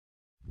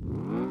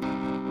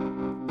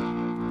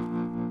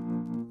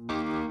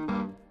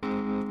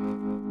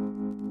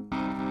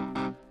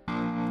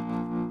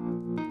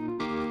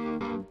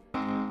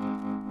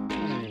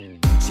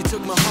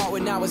took my heart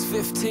when I was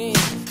 15.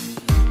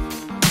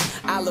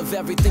 I love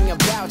everything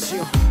about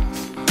you,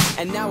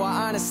 and now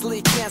I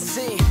honestly can't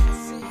see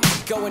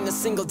going a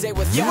single day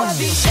without you. You are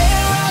the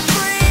air I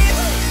breathe,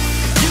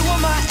 you are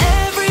my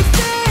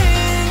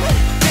everything.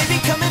 Baby,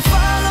 come and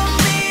follow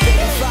me,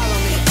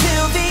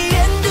 till the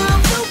end of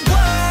the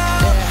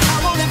world.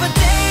 I won't live a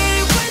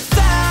day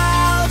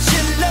without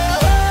your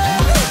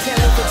love.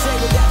 Can't live a day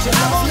without your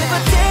love. I won't live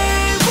a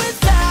day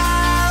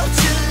without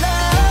your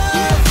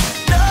love.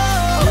 No.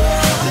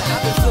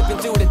 I've been flipping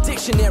through the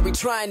dictionary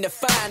trying to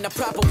find the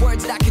proper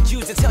words that I could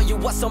use to tell you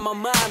what's on my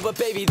mind. But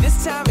baby,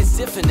 this time it's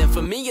different, and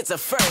for me it's a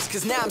first.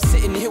 Cause now I'm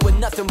sitting here with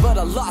nothing but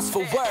a loss for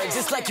words.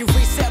 It's like you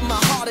reset my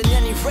heart and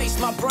then erased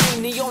my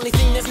brain. The only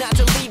thing that's not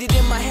deleted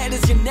in my head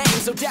is your name.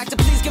 So doctor,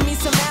 please give me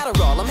some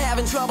Adderall, I'm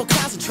having trouble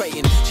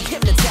concentrating. She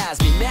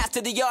hypnotized me,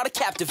 mastered the art of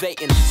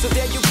captivating. So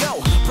there you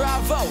go,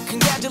 bravo,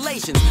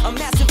 congratulations. A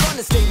massive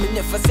understatement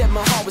if I said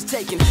my heart was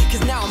taken.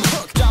 Cause now I'm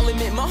hooked, I'll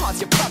admit my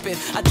heart's your puppet.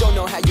 I don't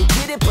know how you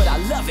did it, but I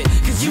love it.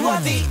 Cause you are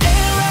the air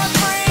I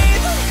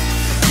breathe,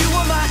 you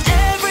are my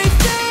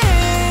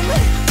everything.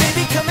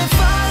 Baby, come and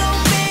follow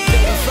me,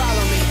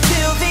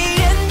 till the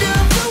end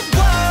of the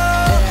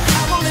world.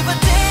 I won't live a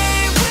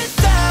day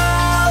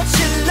without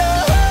your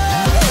love.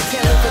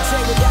 Can't live a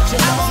day without your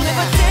love. I won't live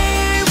a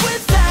day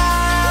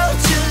without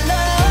your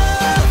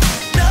love.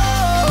 No.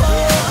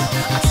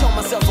 I told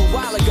myself a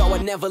while ago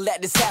I'd never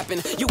let this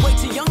happen. You're way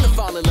too young to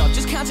fall in love,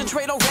 just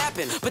concentrate on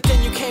rapping. But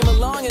then you came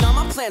along and all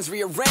my plans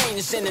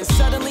rearranged, and then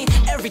suddenly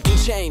everything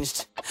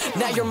changed.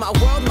 Now you're my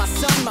world, my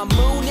sun, my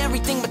moon,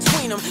 everything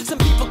between them. Some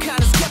people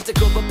kinda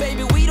skeptical, but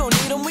baby, we don't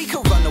need them. We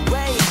could run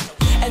away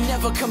and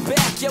never come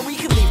back. Yeah, we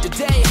could leave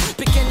today,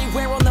 pick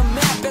anywhere on the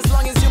map. As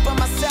long as you're by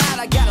my side,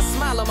 I got a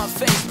smile on my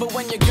face. But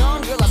when you're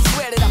gone, girl, I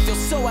swear that I feel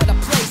so out of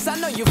place. I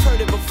know you've heard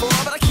it before,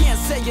 but I can't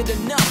say it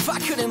enough. I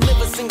couldn't live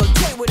a single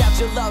day without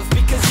your love.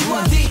 Because you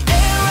are the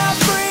air I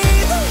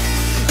breathe,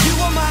 you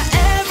are my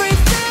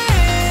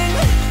everything.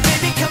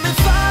 Baby, come and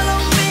follow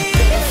me,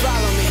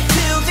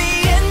 till the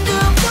end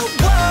of the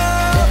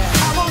world.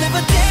 I won't live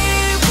a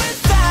day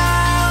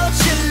without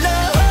your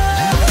love.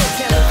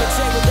 Can't live a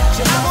day without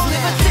your love. I won't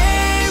live a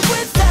day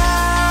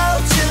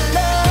without your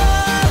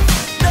love.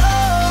 No.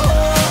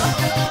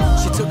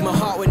 She took my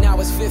heart when I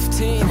was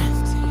 15.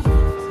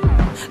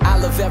 I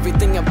love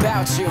everything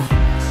about you,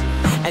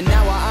 and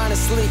now I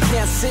honestly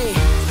can't see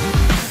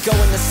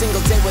going a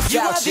single day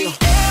without you. You are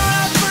the air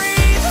I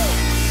breathe,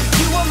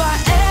 you are my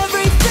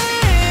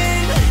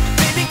everything.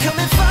 Baby, come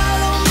and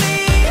follow me,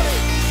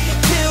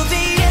 till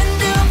the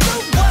end of the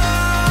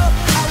world.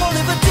 I won't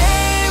live a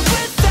day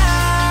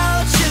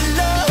without your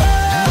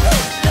love.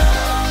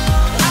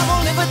 I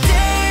won't live a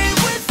day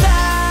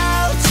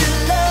without your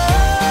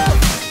love.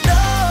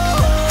 No.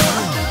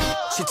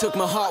 She took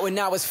my heart when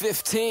I was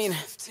 15.